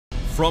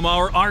From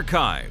our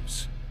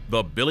archives,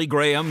 the Billy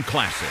Graham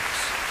Classics.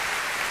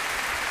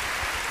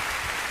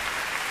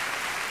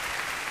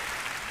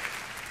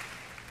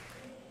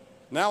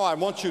 Now I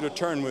want you to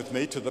turn with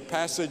me to the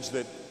passage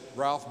that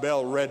Ralph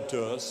Bell read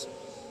to us,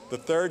 the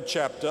 3rd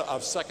chapter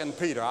of 2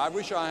 Peter. I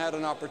wish I had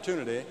an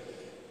opportunity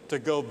to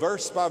go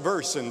verse by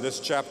verse in this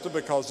chapter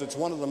because it's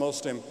one of the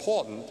most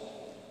important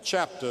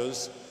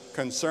chapters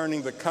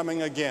concerning the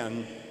coming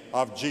again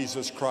of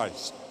Jesus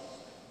Christ.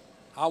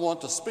 I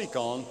want to speak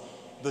on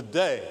the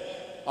day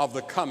of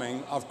the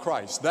coming of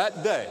Christ.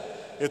 That day,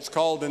 it's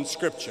called in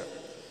Scripture.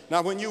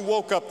 Now, when you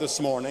woke up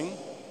this morning,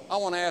 I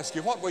want to ask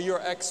you, what were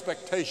your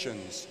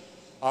expectations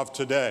of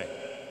today?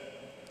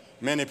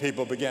 Many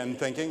people began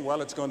thinking,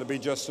 well, it's going to be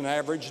just an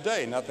average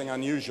day, nothing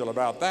unusual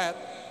about that,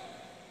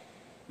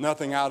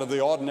 nothing out of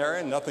the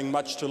ordinary, nothing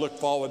much to look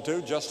forward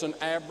to, just an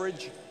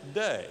average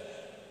day.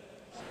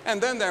 And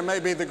then there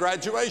may be the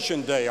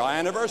graduation day, or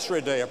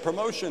anniversary day, a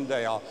promotion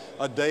day, or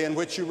a day in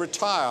which you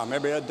retire,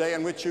 maybe a day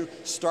in which you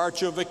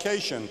start your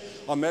vacation,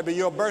 or maybe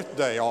your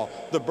birthday, or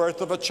the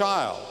birth of a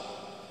child.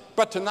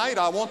 But tonight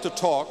I want to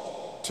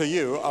talk to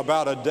you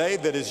about a day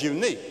that is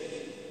unique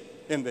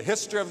in the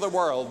history of the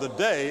world, the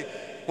day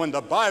when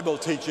the Bible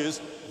teaches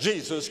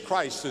Jesus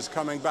Christ is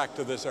coming back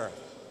to this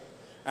earth.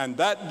 And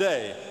that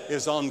day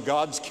is on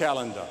God's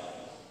calendar.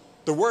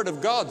 The Word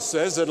of God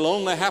says it'll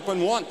only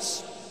happen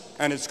once,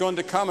 and it's going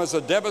to come as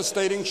a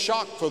devastating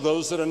shock for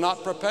those that are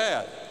not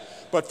prepared.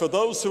 But for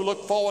those who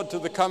look forward to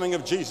the coming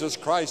of Jesus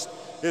Christ,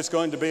 it's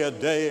going to be a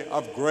day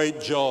of great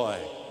joy.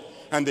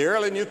 And the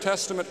early New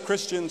Testament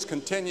Christians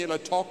continually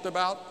talked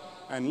about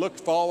and looked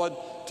forward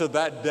to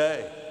that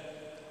day,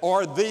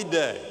 or the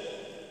day,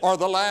 or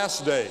the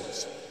last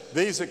days.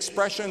 These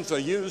expressions are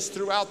used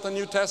throughout the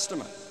New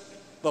Testament.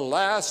 The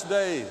last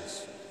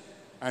days.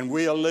 And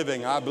we are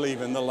living, I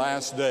believe, in the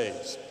last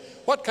days.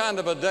 What kind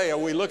of a day are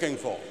we looking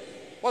for?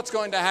 What's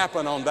going to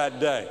happen on that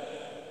day?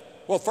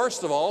 Well,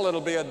 first of all, it'll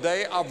be a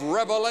day of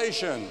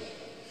revelation.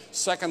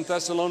 2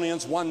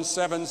 Thessalonians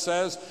 1:7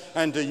 says,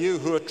 "And to you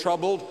who are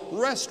troubled,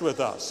 rest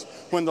with us,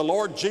 when the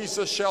Lord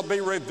Jesus shall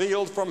be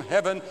revealed from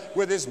heaven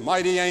with his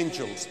mighty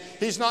angels."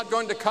 He's not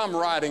going to come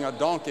riding a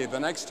donkey the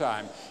next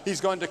time.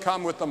 He's going to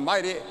come with the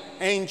mighty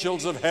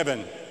angels of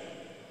heaven.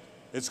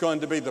 It's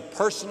going to be the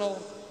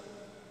personal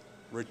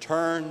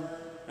return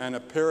and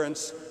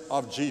appearance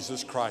of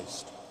Jesus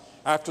Christ.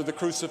 After the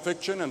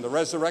crucifixion and the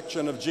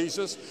resurrection of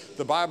Jesus,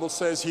 the Bible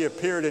says he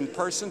appeared in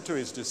person to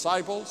his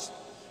disciples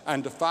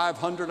and to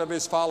 500 of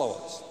his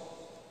followers.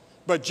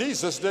 But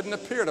Jesus didn't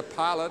appear to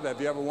Pilate. Have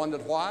you ever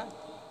wondered why?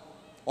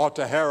 Or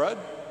to Herod,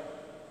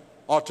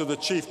 or to the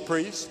chief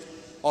priest,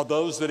 or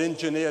those that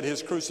engineered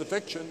his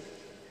crucifixion.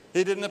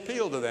 He didn't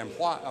appear to them.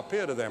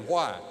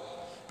 Why?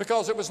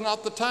 Because it was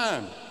not the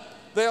time.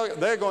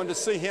 They're going to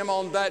see him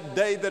on that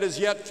day that is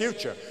yet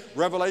future.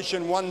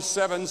 Revelation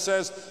 1:7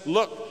 says,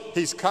 "Look,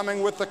 he's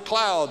coming with the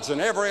clouds, and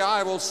every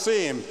eye will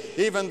see him,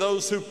 even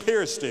those who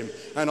pierced him,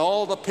 and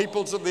all the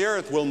peoples of the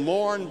earth will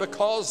mourn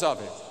because of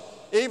him."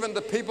 Even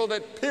the people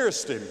that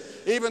pierced him,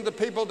 even the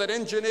people that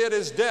engineered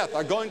his death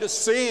are going to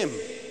see him,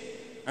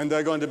 and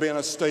they're going to be in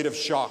a state of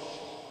shock.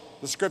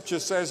 The Scripture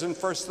says in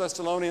 1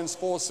 Thessalonians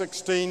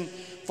 4:16,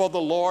 "For the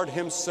Lord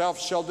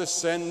himself shall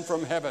descend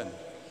from heaven."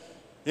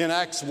 In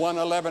Acts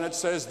 1:11 it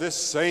says, "This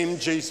same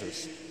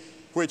Jesus,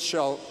 which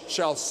shall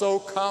so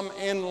come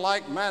in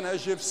like manner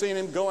as you've seen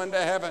him go into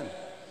heaven."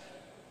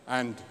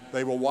 And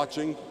they were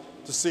watching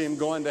to see him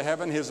go into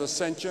heaven, his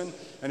ascension,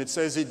 and it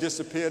says he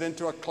disappeared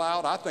into a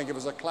cloud. I think it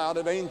was a cloud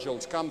of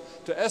angels come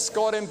to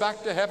escort him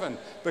back to heaven,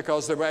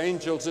 because there were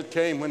angels that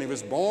came when he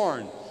was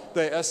born.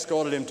 They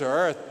escorted him to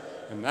earth,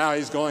 and now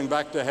he's going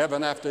back to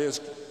heaven after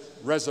his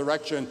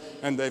resurrection,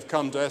 and they've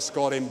come to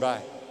escort him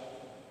back.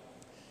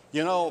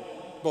 You know,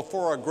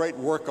 before a great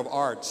work of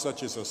art,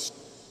 such as a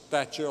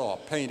statue or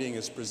a painting,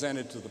 is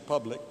presented to the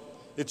public,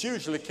 it's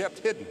usually kept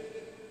hidden.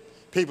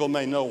 People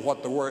may know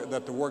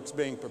that the work's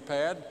being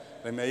prepared.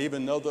 They may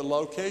even know the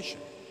location,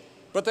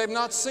 but they've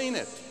not seen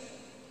it.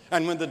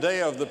 And when the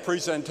day of the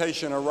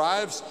presentation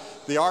arrives,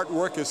 the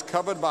artwork is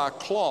covered by a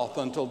cloth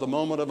until the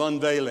moment of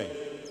unveiling.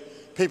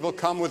 People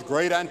come with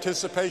great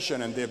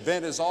anticipation, and the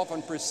event is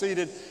often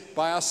preceded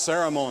by a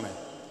ceremony.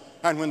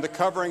 And when the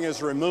covering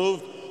is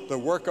removed, the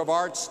work of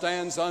art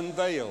stands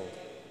unveiled,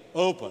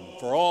 open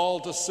for all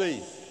to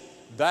see.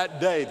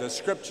 That day, the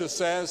Scripture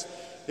says,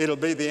 it'll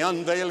be the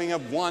unveiling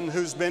of one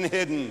who's been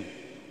hidden.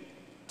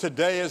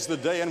 Today is the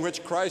day in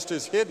which Christ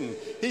is hidden.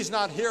 He's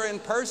not here in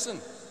person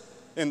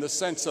in the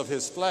sense of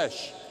his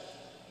flesh.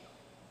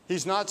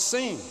 He's not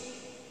seen.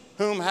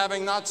 "Whom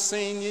having not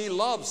seen ye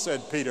love,"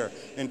 said Peter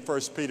in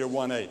 1 Peter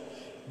 1:8.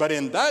 But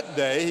in that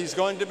day, he's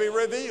going to be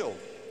revealed.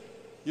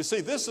 You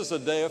see, this is a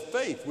day of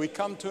faith. We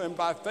come to him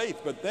by faith,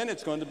 but then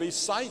it's going to be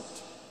sight.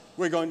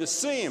 We're going to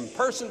see him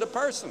person to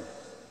person.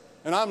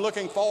 And I'm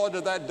looking forward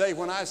to that day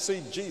when I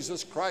see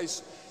Jesus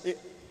Christ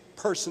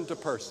person to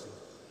person,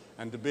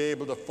 and to be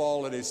able to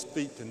fall at his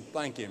feet and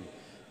thank him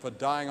for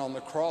dying on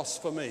the cross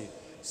for me,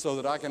 so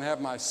that I can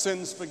have my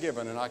sins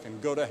forgiven and I can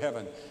go to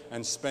heaven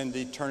and spend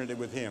eternity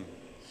with him.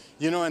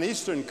 You know, in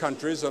Eastern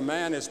countries, in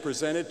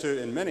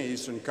many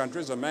Eastern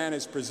countries, a man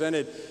is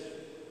presented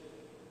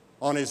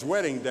on his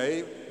wedding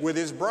day with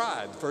his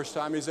bride. The first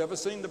time he's ever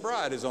seen the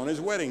bride is on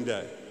his wedding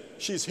day.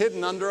 She's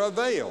hidden under a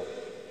veil.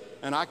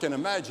 And I can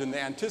imagine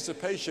the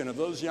anticipation of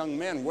those young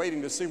men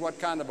waiting to see what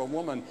kind of a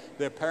woman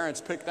their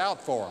parents picked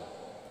out for them,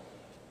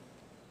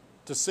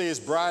 to see his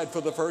bride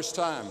for the first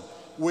time.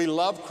 We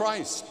love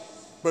Christ,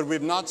 but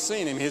we've not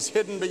seen him. He's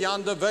hidden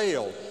beyond a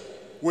veil.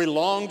 We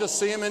long to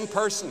see him in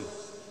person.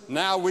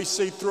 Now we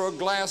see through a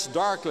glass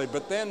darkly,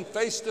 but then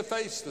face to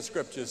face, the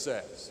scripture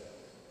says.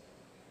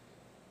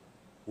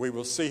 We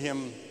will see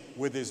him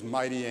with his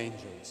mighty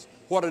angels.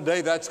 What a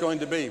day that's going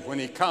to be when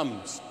he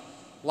comes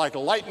like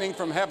lightning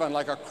from heaven,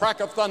 like a crack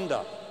of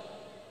thunder.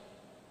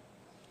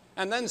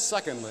 And then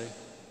secondly,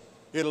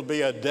 it'll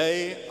be a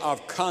day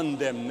of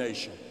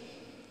condemnation.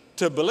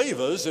 To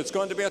believers, it's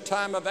going to be a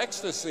time of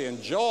ecstasy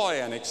and joy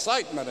and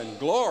excitement and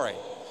glory.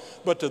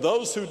 But to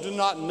those who do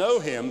not know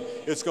him,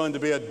 it's going to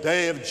be a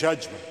day of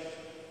judgment.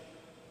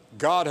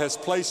 God has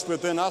placed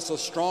within us a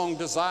strong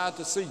desire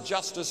to see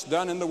justice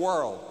done in the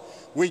world.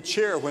 We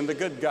cheer when the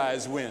good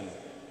guys win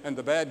and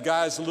the bad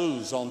guys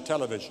lose on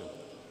television.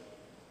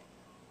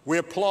 We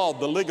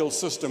applaud the legal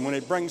system when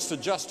it brings to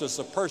justice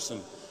a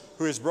person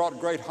who has brought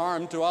great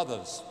harm to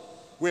others.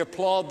 We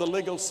applaud the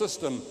legal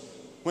system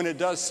when it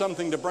does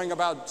something to bring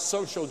about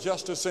social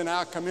justice in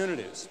our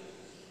communities.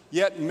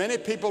 Yet many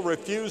people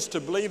refuse to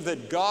believe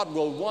that God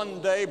will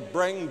one day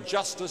bring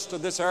justice to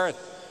this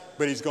earth,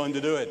 but he's going to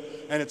do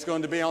it, and it's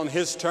going to be on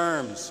his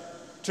terms.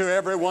 To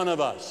every one of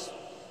us,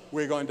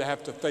 we're going to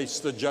have to face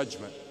the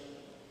judgment.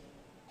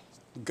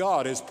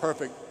 God is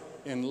perfect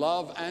in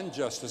love and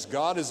justice.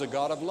 God is a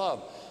God of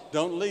love.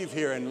 Don't leave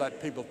here and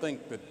let people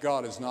think that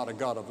God is not a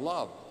God of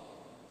love.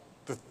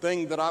 The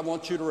thing that I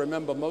want you to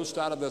remember most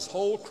out of this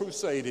whole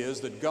crusade is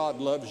that God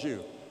loves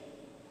you.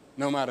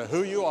 No matter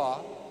who you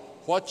are,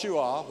 what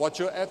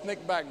your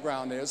ethnic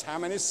background is, how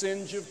many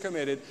sins you've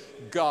committed,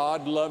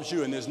 God loves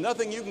you, and there's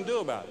nothing you can do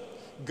about it.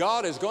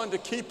 God is going to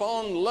keep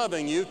on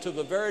loving you to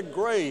the very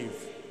grave.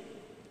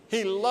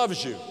 He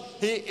loves you.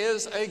 He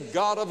is a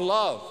God of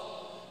love,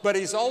 but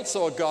he's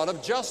also a God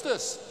of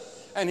justice,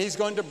 and he's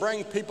going to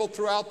bring people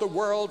throughout the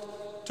world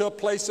to a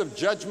place of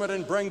judgment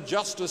and bring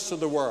justice to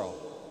the world.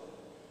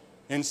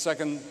 In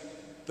 2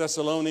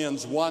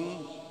 Thessalonians 1,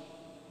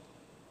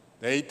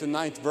 the 8th and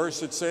 9th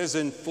verse, it says,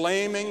 in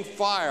flaming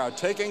fire,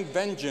 taking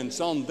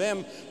vengeance on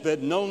them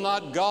that know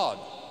not God,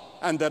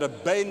 and that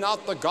obey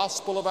not the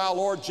gospel of our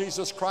Lord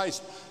Jesus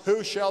Christ,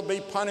 who shall be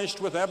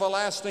punished with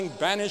everlasting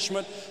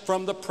banishment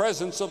from the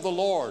presence of the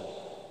Lord,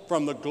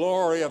 from the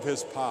glory of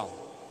his power.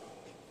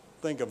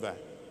 Think of that.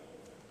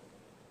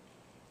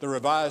 The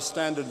Revised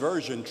Standard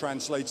Version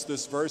translates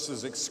this verse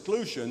as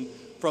exclusion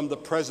from the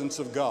presence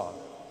of God.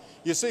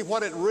 You see,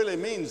 what it really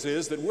means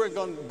is that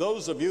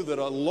those of you that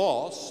are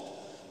lost,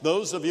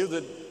 those of you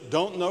that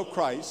don't know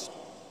Christ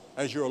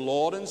as your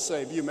Lord and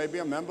Savior, you may be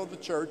a member of the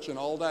church and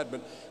all that,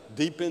 but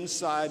deep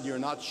inside you're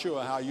not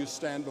sure how you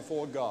stand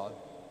before God,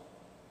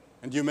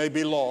 and you may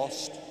be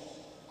lost.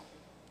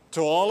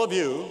 To all of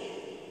you,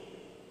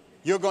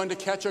 you're going to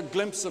catch a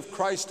glimpse of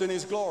Christ in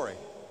his glory.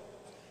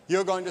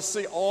 You're going to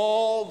see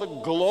all the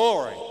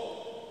glory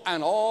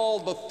and all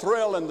the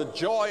thrill and the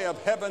joy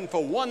of heaven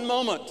for one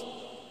moment,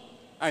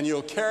 and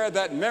you'll carry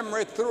that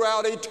memory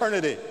throughout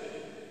eternity.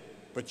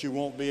 But you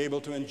won't be able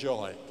to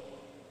enjoy it.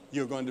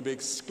 You're going to be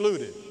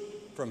excluded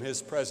from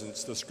his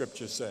presence, the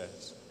scripture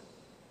says.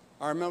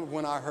 I remember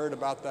when I heard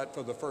about that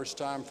for the first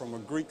time from a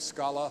Greek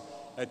scholar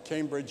at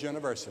Cambridge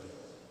University.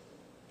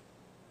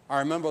 I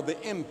remember the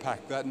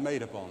impact that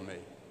made upon me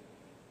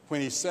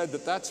when he said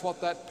that that's what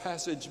that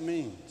passage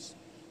means.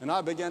 And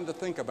I began to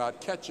think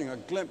about catching a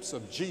glimpse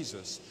of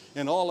Jesus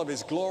in all of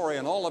his glory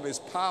and all of his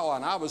power,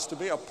 and I was to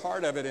be a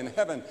part of it in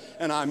heaven,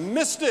 and I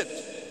missed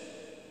it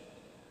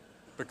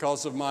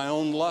because of my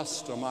own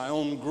lust or my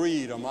own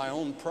greed or my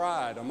own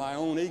pride or my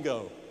own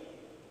ego,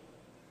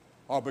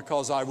 or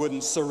because I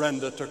wouldn't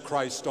surrender to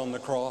Christ on the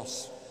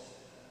cross.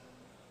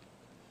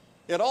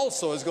 It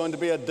also is going to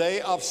be a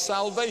day of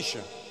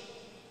salvation,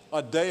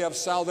 a day of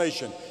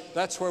salvation.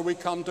 That's where we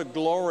come to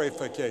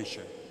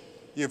glorification.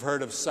 You've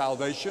heard of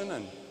salvation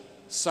and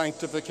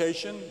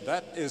sanctification.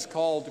 That is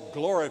called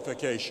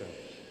glorification.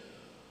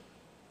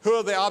 Who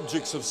are the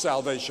objects of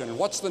salvation?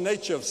 What's the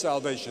nature of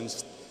salvation?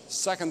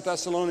 2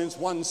 Thessalonians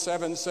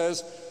 1:7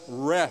 says,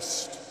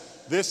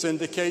 rest. This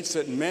indicates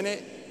that many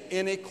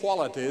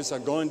inequalities are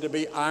going to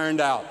be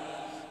ironed out.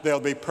 There'll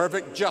be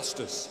perfect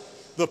justice.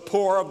 The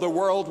poor of the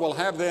world will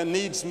have their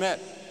needs met,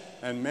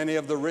 and many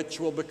of the rich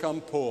will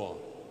become poor.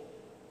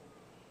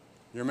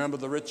 You remember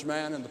the rich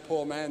man and the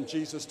poor man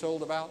Jesus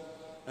told about?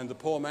 And the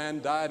poor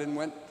man died and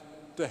went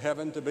to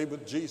heaven to be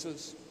with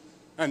Jesus.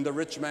 And the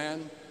rich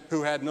man,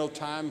 who had no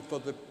time for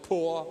the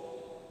poor,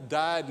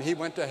 died and he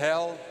went to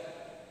hell.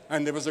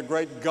 And there was a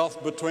great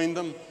gulf between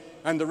them.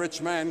 And the rich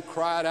man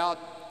cried out.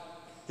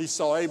 He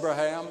saw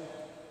Abraham.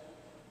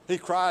 He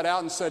cried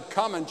out and said,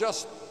 come and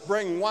just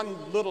bring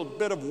one little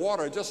bit of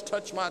water, just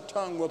touch my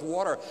tongue with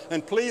water,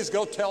 and please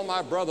go tell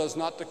my brothers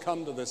not to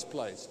come to this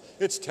place.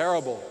 It's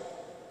terrible.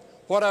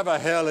 Whatever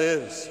hell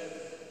is,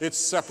 it's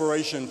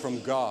separation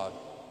from God.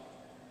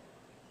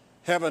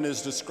 Heaven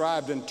is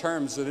described in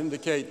terms that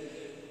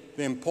indicate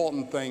the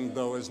important thing,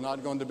 though, is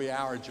not going to be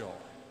our joy.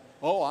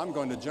 Oh, I'm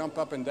going to jump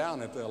up and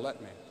down if they'll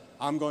let me.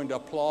 I'm going to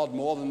applaud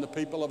more than the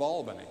people of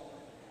Albany.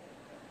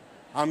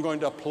 I'm going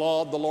to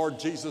applaud the Lord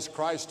Jesus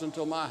Christ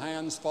until my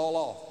hands fall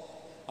off.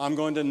 I'm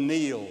going to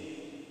kneel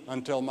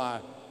until my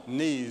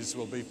knees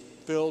will be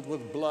filled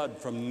with blood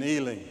from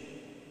kneeling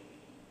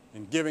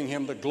and giving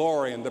him the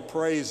glory and the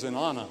praise and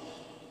honor.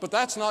 But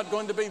that's not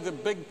going to be the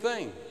big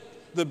thing.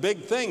 The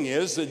big thing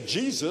is that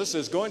Jesus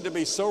is going to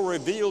be so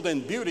revealed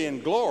in beauty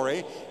and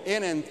glory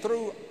in and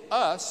through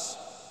us,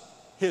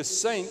 his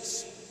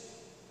saints,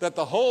 that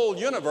the whole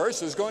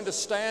universe is going to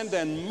stand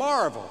and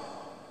marvel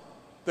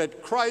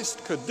that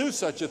Christ could do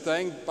such a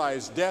thing by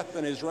his death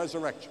and his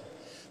resurrection,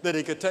 that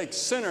he could take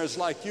sinners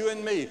like you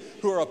and me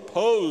who are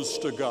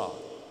opposed to God,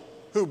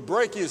 who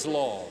break his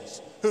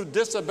laws, who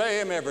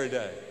disobey him every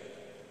day,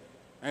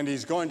 and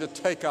he's going to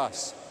take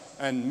us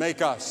and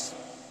make us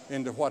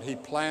into what he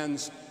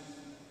plans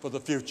for the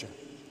future.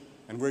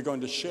 And we're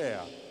going to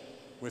share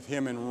with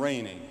him in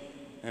reigning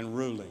and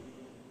ruling.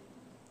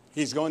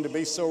 He's going to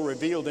be so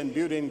revealed in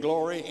beauty and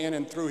glory in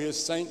and through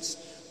his saints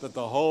that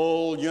the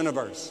whole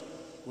universe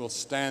will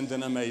stand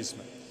in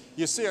amazement.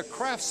 You see, a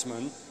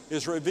craftsman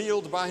is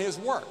revealed by his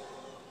work.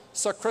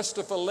 Sir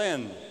Christopher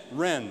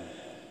Wren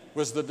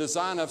was the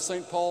designer of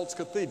St. Paul's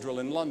Cathedral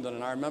in London.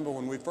 And I remember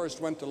when we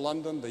first went to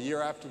London the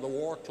year after the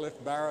war, Cliff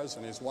Barrows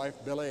and his wife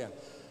Billy and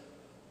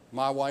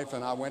my wife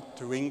and I went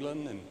to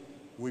England, and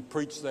we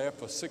preached there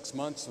for 6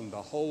 months, and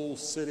the whole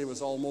city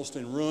was almost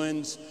in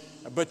ruins.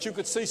 But you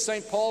could see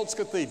St. Paul's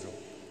Cathedral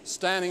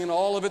standing in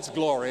all of its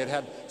glory. It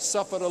had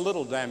suffered a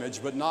little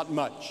damage, but not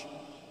much.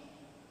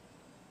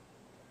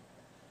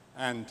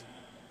 And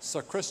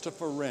Sir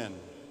Christopher Wren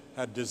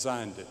had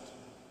designed it.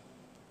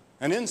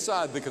 And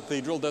inside the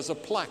cathedral, there's a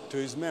plaque to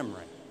his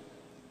memory.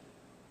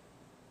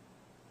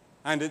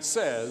 And it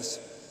says,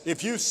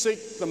 if you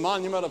seek the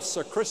monument of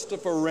Sir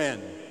Christopher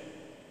Wren,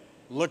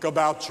 look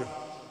about you.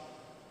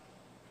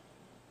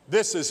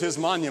 This is his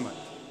monument.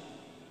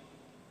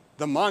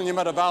 The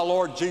monument of our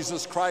Lord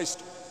Jesus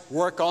Christ,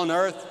 work on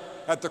earth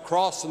at the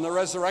cross and the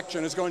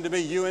resurrection is going to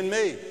be you and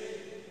me.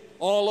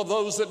 All of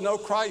those that know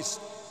Christ,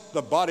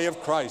 the body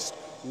of Christ.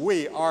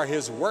 We are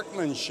his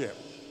workmanship.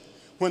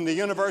 When the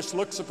universe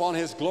looks upon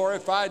his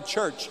glorified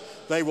church,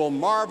 they will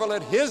marvel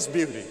at his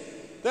beauty.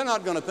 They're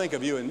not going to think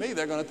of you and me,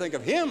 they're going to think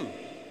of him.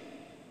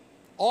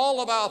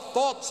 All of our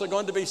thoughts are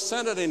going to be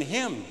centered in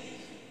him.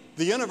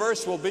 The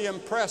universe will be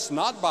impressed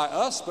not by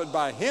us, but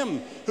by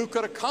him who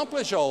could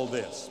accomplish all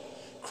this.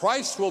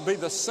 Christ will be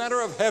the center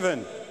of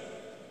heaven.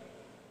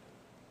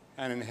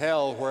 And in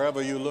hell,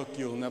 wherever you look,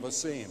 you'll never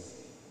see him.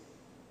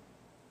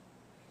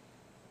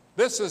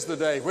 This is the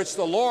day which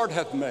the Lord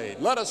hath made.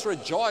 Let us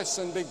rejoice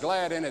and be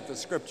glad in it, the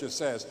scripture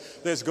says.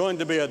 There's going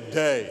to be a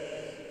day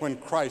when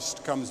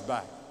Christ comes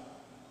back.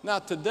 Now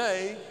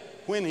today,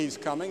 when he's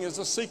coming is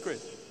a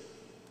secret.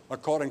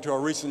 According to a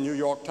recent New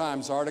York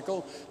Times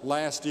article,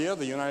 last year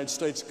the United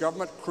States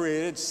government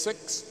created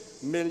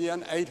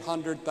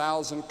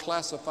 6,800,000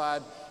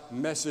 classified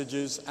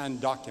messages and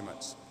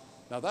documents.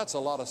 Now that's a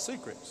lot of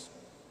secrets.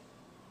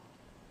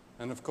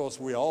 And of course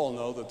we all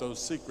know that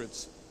those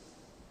secrets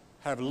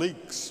have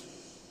leaks.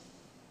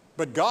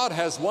 But God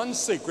has one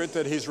secret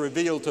that he's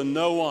revealed to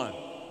no one.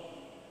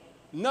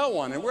 No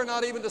one, and we're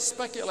not even to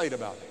speculate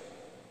about it.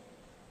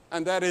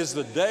 And that is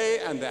the day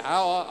and the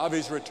hour of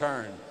his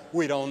return.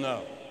 We don't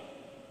know.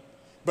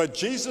 But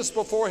Jesus,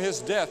 before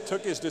his death,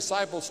 took his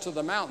disciples to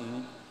the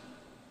mountain,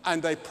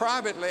 and they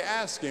privately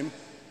asked him,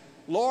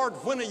 Lord,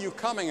 when are you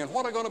coming, and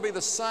what are going to be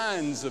the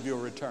signs of your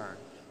return?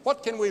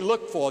 What can we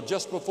look for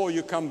just before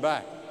you come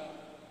back?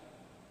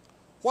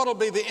 What will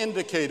be the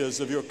indicators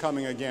of your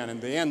coming again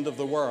and the end of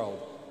the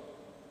world,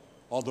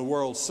 or the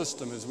world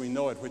system as we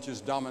know it, which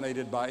is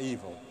dominated by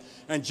evil?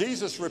 And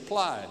Jesus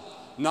replied,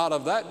 not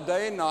of that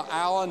day nor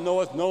hour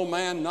knoweth no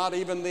man, not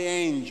even the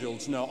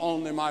angels know,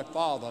 only my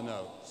Father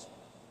knows.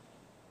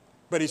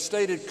 But he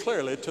stated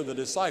clearly to the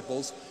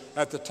disciples,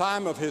 at the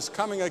time of his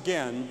coming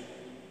again,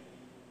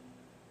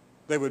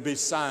 there would be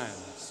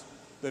signs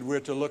that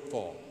we're to look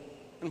for.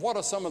 And what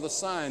are some of the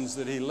signs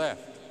that he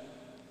left?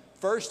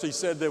 First, he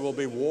said there will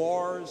be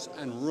wars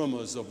and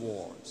rumors of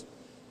wars.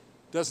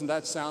 Doesn't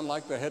that sound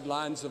like the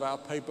headlines of our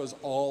papers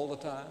all the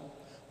time?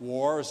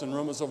 Wars and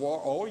rumors of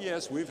war. Oh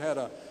yes, we've had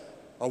a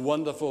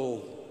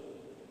wonderful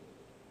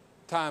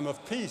time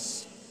of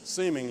peace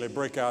seemingly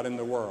break out in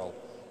the world.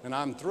 And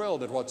I'm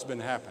thrilled at what's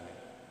been happening.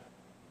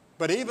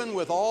 But even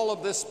with all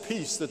of this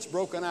peace that's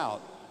broken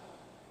out,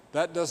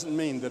 that doesn't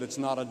mean that it's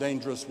not a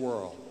dangerous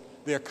world.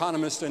 The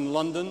Economist in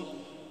London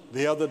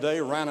the other day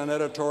ran an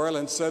editorial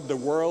and said the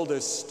world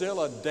is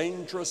still a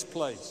dangerous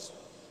place.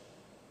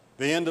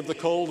 The end of the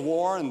Cold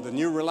War and the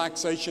new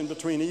relaxation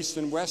between East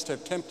and West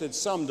have tempted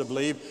some to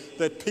believe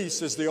that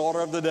peace is the order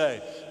of the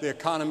day. The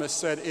Economist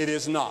said it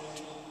is not.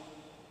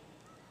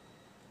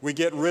 We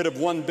get rid of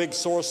one big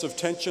source of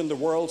tension, the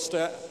world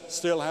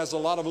still has a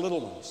lot of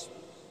little ones.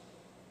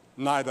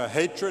 Neither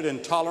hatred,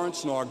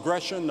 intolerance, nor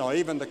aggression, nor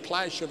even the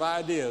clash of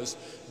ideas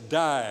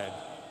died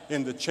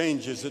in the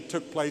changes that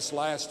took place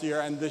last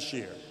year and this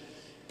year.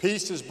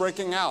 Peace is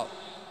breaking out,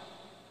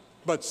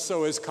 but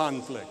so is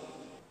conflict.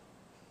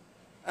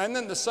 And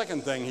then the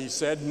second thing he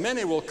said,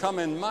 many will come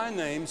in my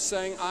name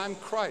saying, I'm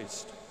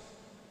Christ.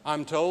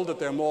 I'm told that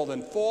there are more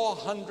than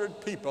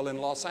 400 people in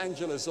Los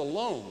Angeles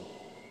alone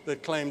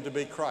that claim to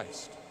be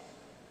Christ.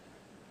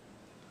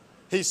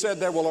 He said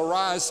there will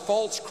arise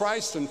false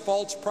Christs and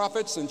false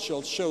prophets and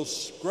shall show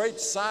great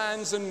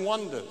signs and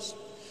wonders.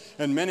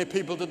 And many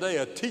people today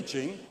are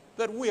teaching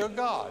that we are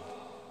God.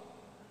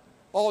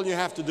 All you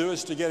have to do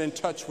is to get in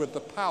touch with the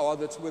power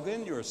that's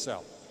within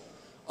yourself.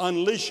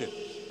 Unleash it,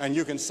 and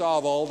you can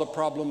solve all the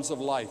problems of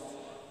life.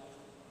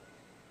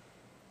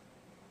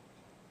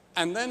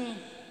 And then,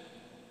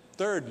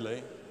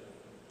 thirdly,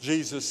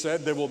 Jesus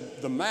said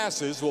the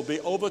masses will be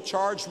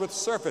overcharged with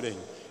surfeiting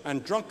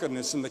and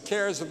drunkenness and the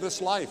cares of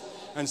this life.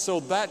 And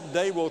so that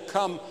day will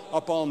come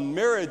upon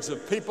myriads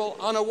of people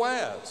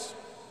unawares.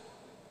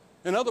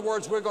 In other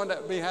words, we're going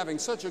to be having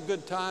such a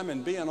good time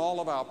and be in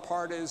all of our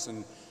parties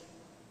and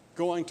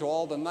going to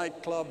all the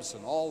nightclubs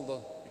and all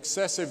the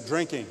excessive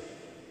drinking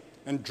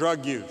and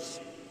drug use,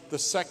 the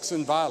sex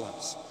and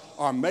violence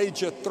are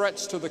major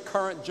threats to the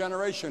current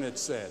generation, it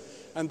said.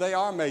 And they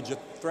are major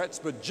threats,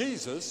 but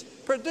Jesus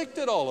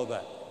predicted all of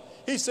that.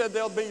 He said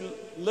they'll be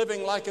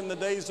living like in the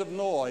days of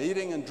Noah,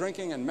 eating and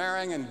drinking and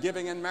marrying and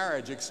giving in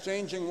marriage,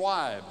 exchanging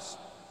wives.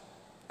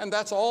 And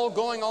that's all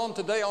going on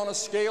today on a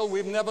scale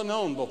we've never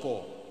known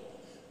before.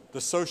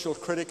 The social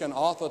critic and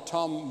author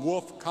Tom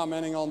Wolfe,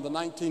 commenting on the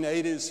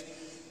 1980s,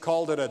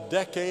 called it a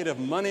decade of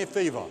money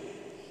fever,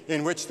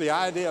 in which the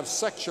idea of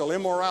sexual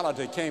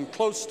immorality came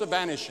close to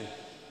vanishing.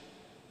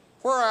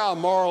 Where are our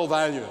moral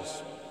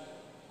values?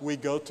 We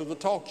go to the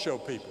talk show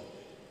people,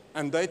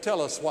 and they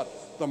tell us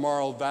what the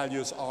moral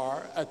values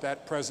are at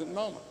that present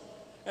moment.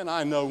 And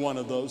I know one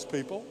of those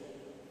people,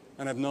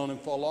 and I've known him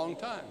for a long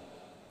time.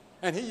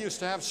 And he used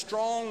to have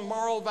strong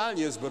moral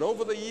values, but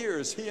over the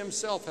years, he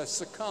himself has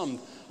succumbed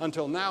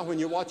until now when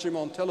you watch him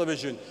on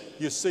television,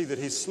 you see that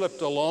he's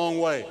slipped a long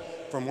way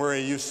from where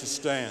he used to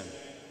stand.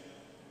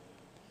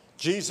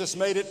 Jesus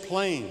made it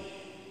plain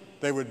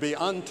there would be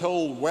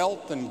untold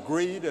wealth and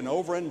greed and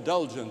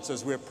overindulgence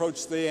as we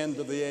approach the end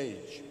of the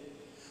age.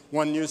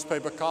 One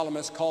newspaper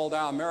columnist called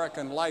our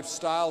American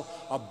lifestyle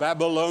a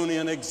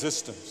Babylonian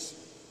existence.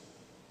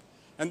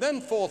 And then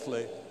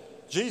fourthly,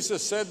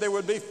 Jesus said there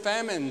would be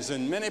famines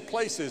in many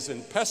places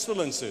and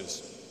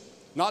pestilences,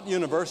 not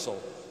universal,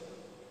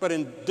 but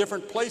in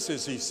different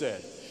places, he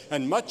said.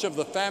 And much of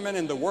the famine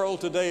in the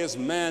world today is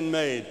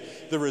man-made,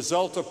 the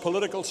result of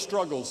political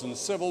struggles and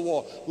civil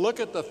war. Look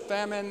at the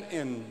famine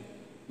in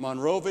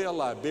Monrovia,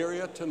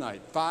 Liberia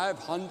tonight.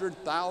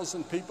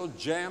 500,000 people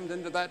jammed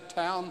into that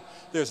town.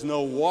 There's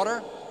no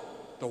water.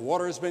 The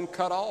water has been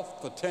cut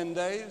off for 10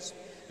 days.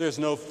 There's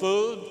no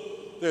food.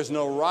 There's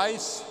no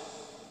rice.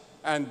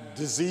 And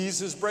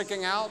disease is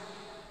breaking out.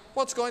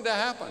 What's going to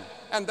happen?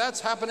 And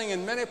that's happening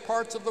in many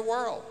parts of the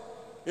world.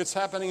 It's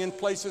happening in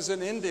places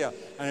in India,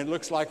 and it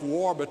looks like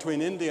war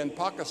between India and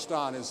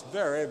Pakistan is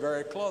very,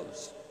 very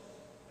close.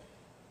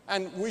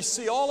 And we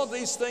see all of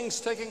these things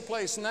taking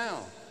place now.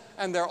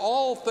 And they're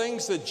all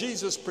things that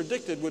Jesus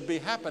predicted would be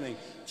happening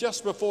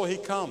just before he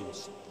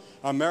comes.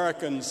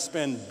 Americans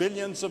spend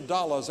billions of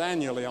dollars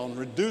annually on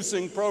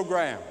reducing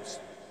programs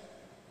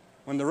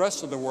when the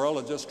rest of the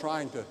world are just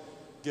trying to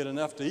get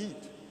enough to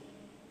eat.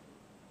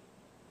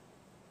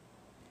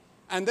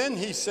 And then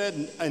he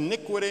said,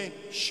 iniquity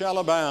shall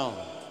abound.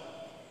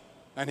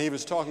 And he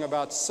was talking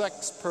about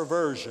sex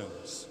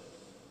perversions.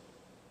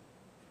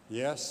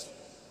 Yes,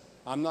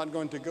 I'm not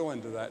going to go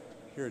into that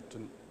here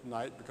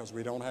tonight because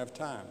we don't have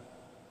time.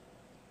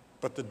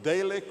 But the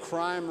daily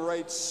crime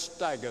rate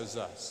staggers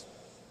us.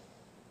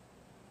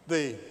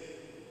 The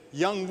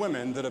young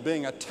women that are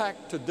being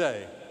attacked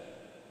today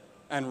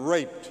and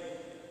raped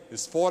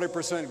is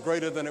 40%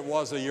 greater than it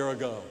was a year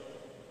ago.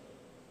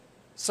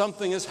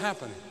 Something is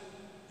happening.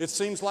 It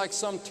seems like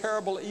some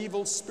terrible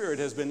evil spirit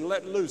has been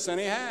let loose, and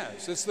he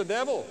has. It's the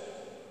devil.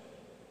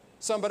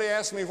 Somebody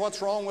asked me,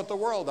 what's wrong with the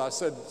world? I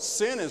said,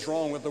 sin is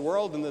wrong with the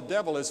world, and the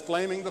devil is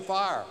flaming the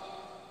fire.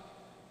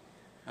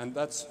 And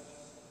that's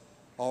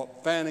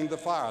fanning the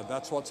fire.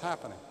 That's what's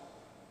happening.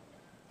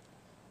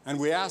 And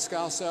we ask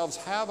ourselves,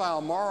 have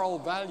our moral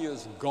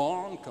values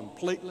gone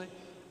completely?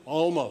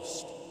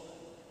 Almost.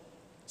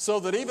 So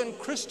that even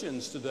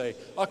Christians today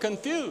are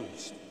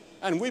confused.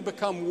 And we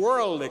become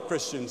worldly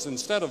Christians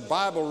instead of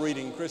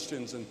Bible-reading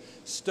Christians and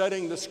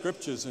studying the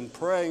Scriptures and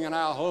praying in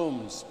our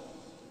homes.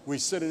 We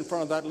sit in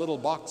front of that little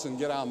box and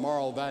get our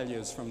moral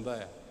values from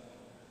there.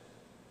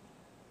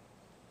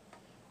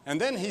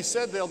 And then he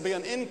said there'll be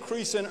an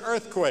increase in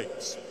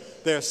earthquakes.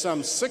 There's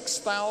some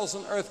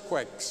 6,000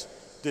 earthquakes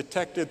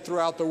detected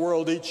throughout the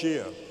world each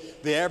year.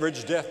 The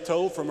average death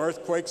toll from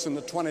earthquakes in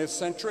the 20th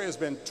century has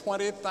been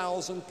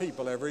 20,000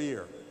 people every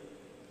year.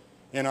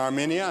 In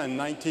Armenia in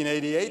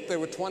 1988, there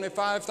were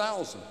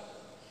 25,000.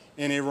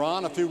 In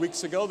Iran a few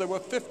weeks ago, there were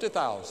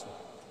 50,000.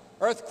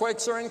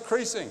 Earthquakes are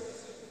increasing.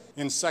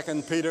 In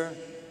 2 Peter,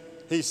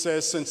 he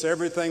says, since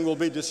everything will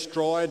be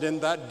destroyed in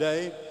that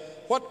day,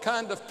 what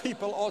kind of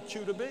people ought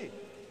you to be?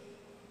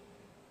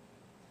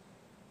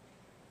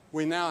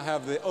 We now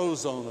have the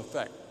ozone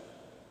effect.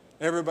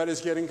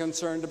 Everybody's getting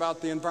concerned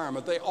about the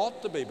environment. They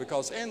ought to be,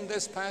 because in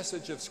this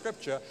passage of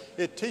Scripture,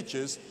 it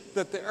teaches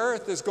that the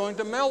earth is going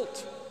to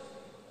melt.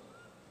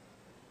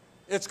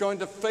 It's going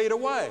to fade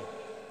away.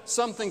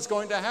 Something's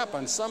going to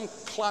happen. Some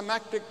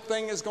climactic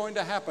thing is going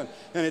to happen.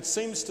 And it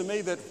seems to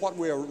me that what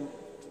we're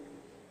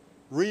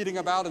reading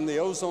about in the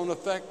ozone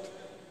effect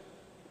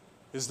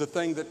is the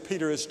thing that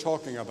Peter is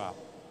talking about.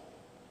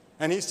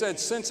 And he said,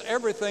 since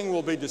everything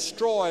will be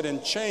destroyed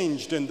and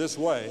changed in this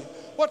way,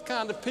 what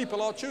kind of people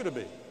ought you to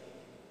be?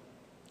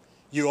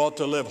 You ought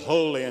to live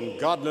holy and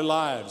godly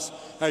lives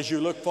as you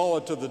look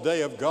forward to the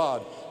day of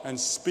God and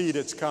speed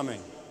its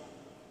coming.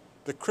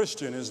 The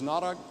Christian is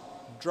not a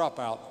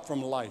dropout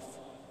from life.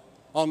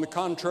 On the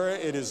contrary,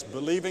 it is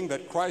believing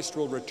that Christ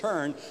will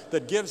return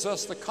that gives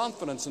us the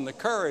confidence and the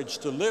courage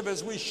to live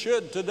as we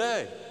should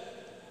today.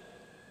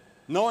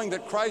 Knowing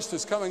that Christ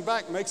is coming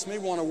back makes me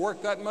want to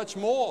work that much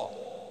more.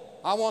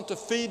 I want to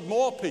feed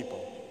more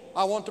people.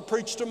 I want to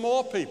preach to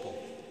more people.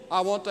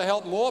 I want to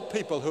help more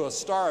people who are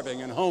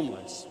starving and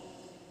homeless.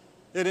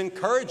 It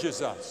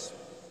encourages us.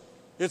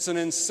 It's an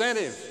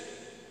incentive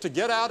to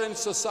get out in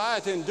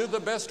society and do the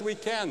best we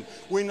can.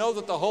 We know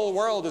that the whole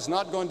world is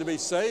not going to be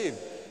saved,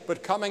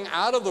 but coming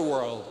out of the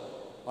world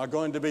are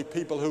going to be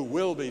people who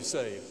will be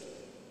saved.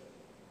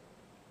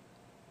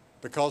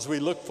 Because we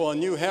look for a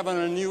new heaven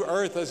and a new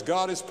earth as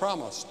God has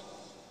promised.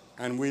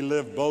 And we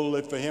live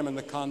boldly for Him in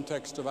the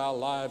context of our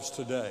lives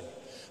today.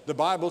 The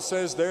Bible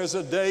says there's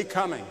a day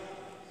coming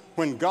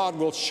when God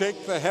will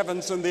shake the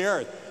heavens and the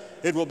earth.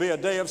 It will be a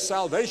day of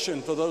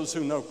salvation for those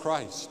who know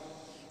Christ.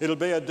 It'll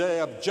be a day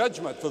of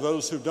judgment for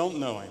those who don't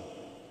know Him.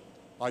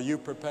 Are you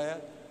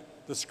prepared?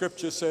 The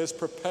Scripture says,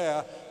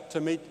 prepare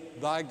to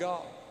meet thy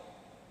God.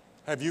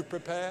 Have you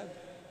prepared?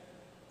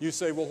 You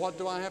say, well, what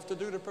do I have to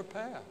do to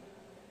prepare?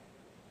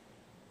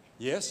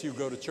 Yes, you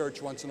go to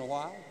church once in a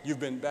while. You've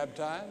been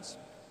baptized.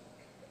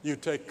 You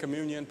take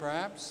communion,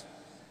 perhaps.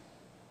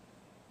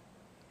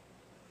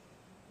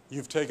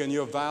 You've taken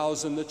your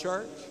vows in the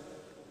church.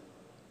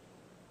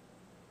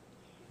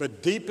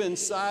 But deep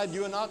inside,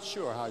 you're not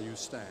sure how you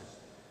stand.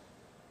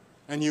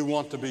 And you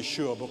want to be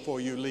sure before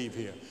you leave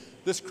here.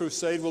 This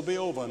crusade will be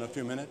over in a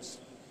few minutes,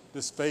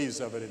 this phase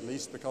of it at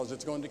least, because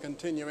it's going to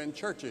continue in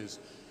churches,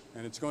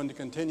 and it's going to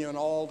continue in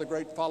all the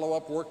great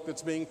follow-up work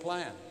that's being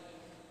planned.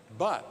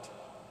 But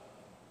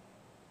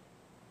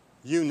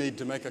you need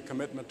to make a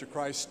commitment to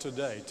Christ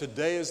today.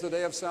 Today is the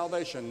day of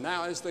salvation.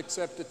 Now is the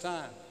accepted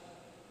time.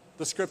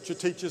 The Scripture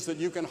teaches that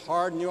you can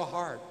harden your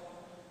heart.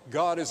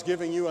 God is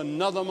giving you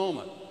another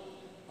moment,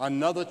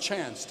 another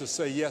chance to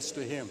say yes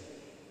to Him.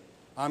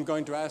 I'm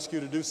going to ask you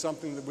to do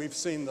something that we've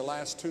seen the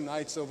last 2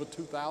 nights over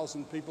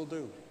 2,000 people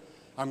do.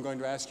 I'm going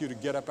to ask you to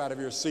get up out of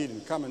your seat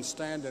and come and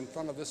stand in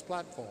front of this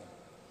platform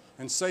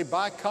and say,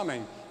 by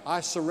coming,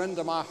 I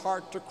surrender my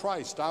heart to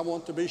Christ. I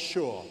want to be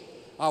sure.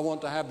 I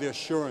want to have the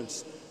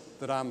assurance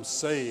that I'm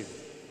saved,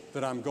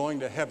 that I'm going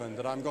to heaven,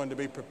 that I'm going to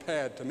be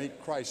prepared to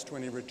meet Christ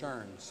when He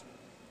returns.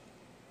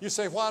 You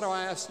say, why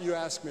do you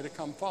ask me to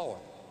come forward?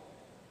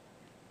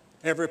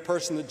 Every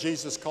person that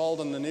Jesus called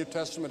in the New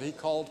Testament, He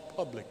called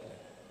publicly.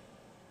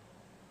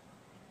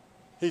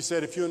 He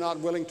said, if you're not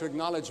willing to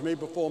acknowledge me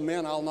before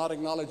men, I'll not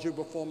acknowledge you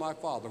before my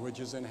Father,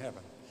 which is in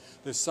heaven.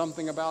 There's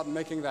something about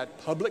making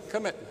that public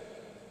commitment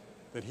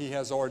that He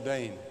has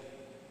ordained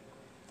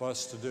for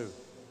us to do.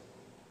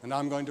 And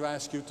I'm going to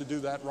ask you to do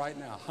that right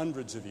now,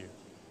 hundreds of you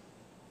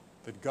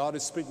that God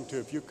is speaking to.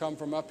 If you come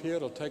from up here,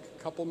 it'll take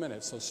a couple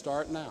minutes, so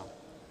start now.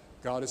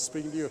 God is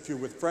speaking to you. If you're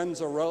with friends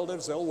or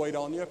relatives, they'll wait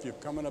on you. If you've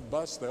come in a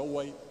bus, they'll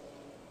wait.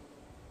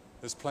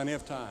 There's plenty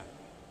of time.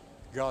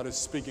 God is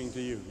speaking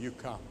to you. You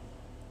come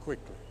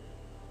quickly.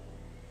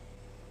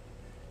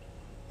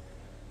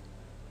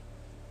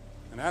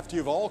 And after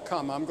you've all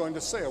come, I'm going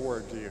to say a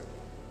word to you,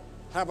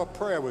 have a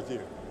prayer with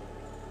you,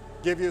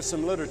 give you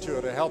some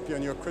literature to help you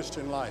in your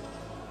Christian life.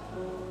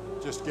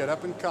 Just get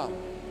up and come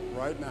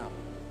right now,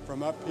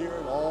 from up here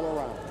and all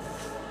around.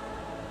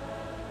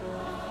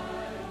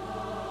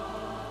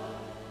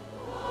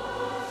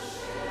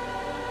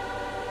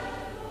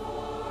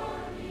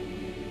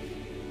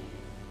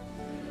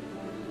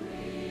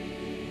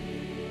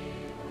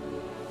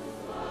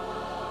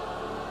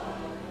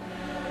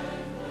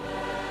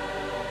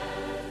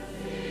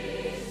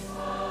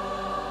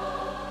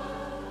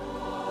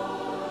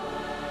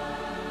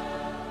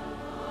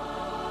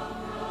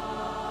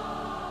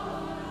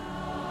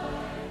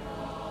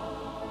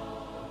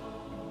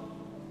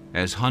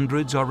 As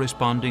hundreds are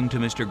responding to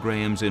Mr.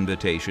 Graham's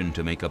invitation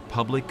to make a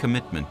public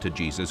commitment to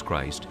Jesus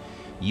Christ,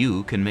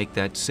 you can make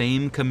that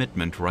same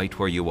commitment right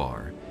where you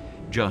are.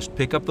 Just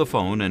pick up the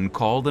phone and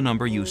call the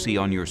number you see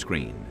on your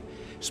screen.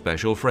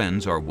 Special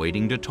friends are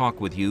waiting to talk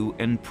with you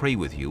and pray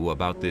with you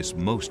about this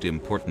most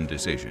important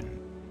decision.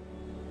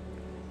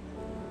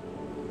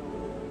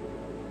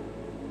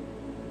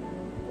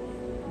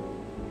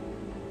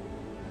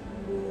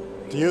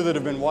 To you that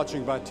have been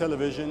watching by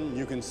television,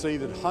 you can see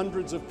that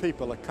hundreds of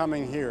people are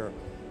coming here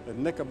at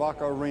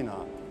Knickerbocker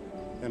Arena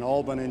in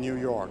Albany, New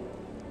York.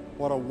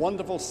 What a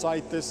wonderful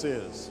sight this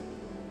is.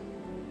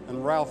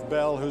 And Ralph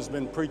Bell, who's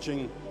been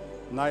preaching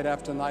night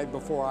after night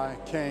before I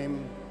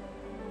came,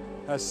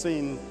 has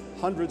seen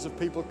hundreds of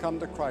people come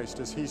to Christ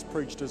as he's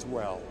preached as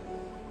well.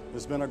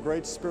 There's been a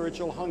great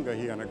spiritual hunger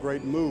here and a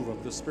great move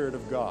of the Spirit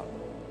of God.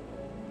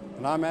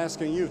 And I'm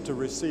asking you to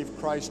receive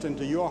Christ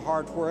into your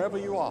heart wherever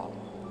you are.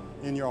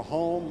 In your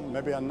home,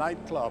 maybe a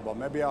nightclub, or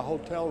maybe a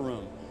hotel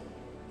room,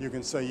 you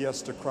can say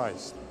yes to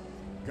Christ.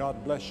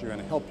 God bless you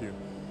and help you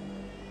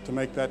to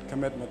make that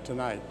commitment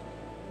tonight.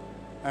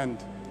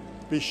 And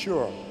be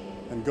sure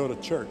and go to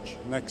church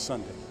next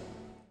Sunday.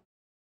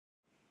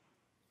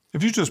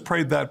 If you just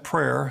prayed that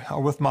prayer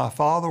with my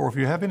Father, or if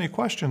you have any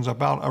questions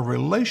about a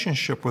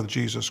relationship with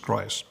Jesus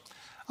Christ,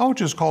 I would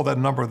just call that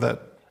number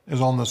that is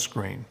on the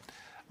screen.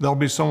 There'll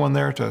be someone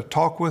there to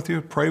talk with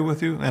you, pray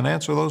with you, and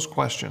answer those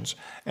questions.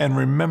 And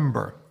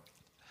remember,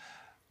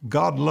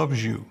 God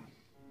loves you.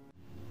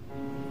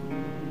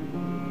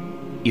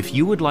 If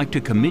you would like to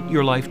commit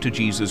your life to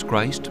Jesus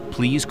Christ,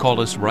 please call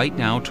us right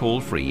now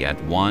toll-free at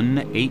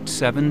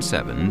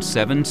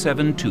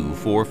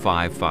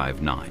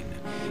 1-877-772-4559.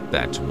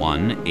 That's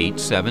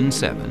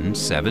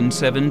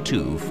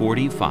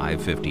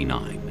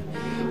 1-877-772-4559.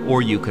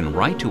 Or you can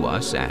write to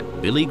us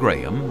at Billy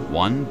Graham,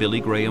 1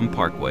 Billy Graham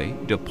Parkway,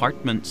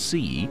 Department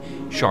C,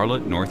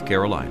 Charlotte, North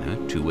Carolina,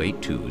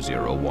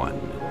 28201.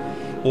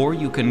 Or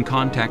you can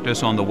contact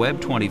us on the web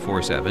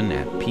 24/7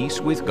 at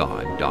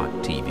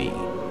peacewithgod.tv.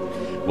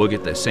 We'll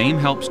get the same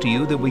helps to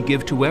you that we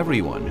give to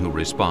everyone who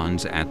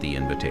responds at the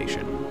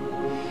invitation.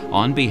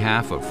 On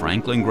behalf of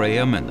Franklin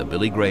Graham and the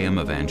Billy Graham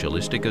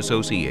Evangelistic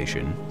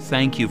Association,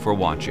 thank you for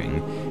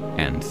watching,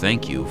 and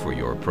thank you for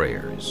your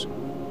prayers.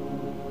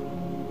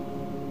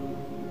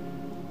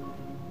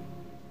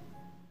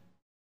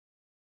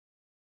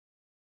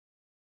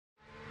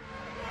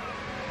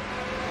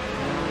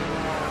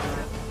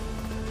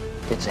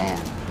 It's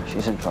Anne.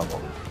 She's in trouble.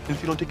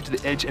 If you don't take it to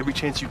the edge every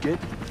chance you get,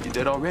 you're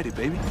dead already,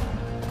 baby.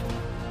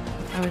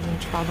 I was in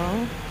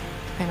trouble,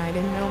 and I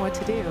didn't know what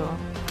to do.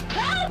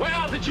 Where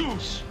are the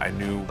Jews? I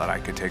knew that I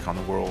could take on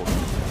the world.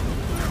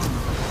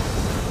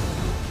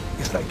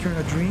 It's like you're in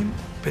a dream,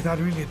 but not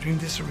really a dream,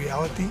 this is a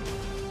reality.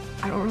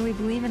 I don't really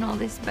believe in all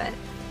this, but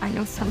I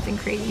know something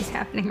crazy is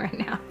happening right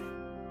now.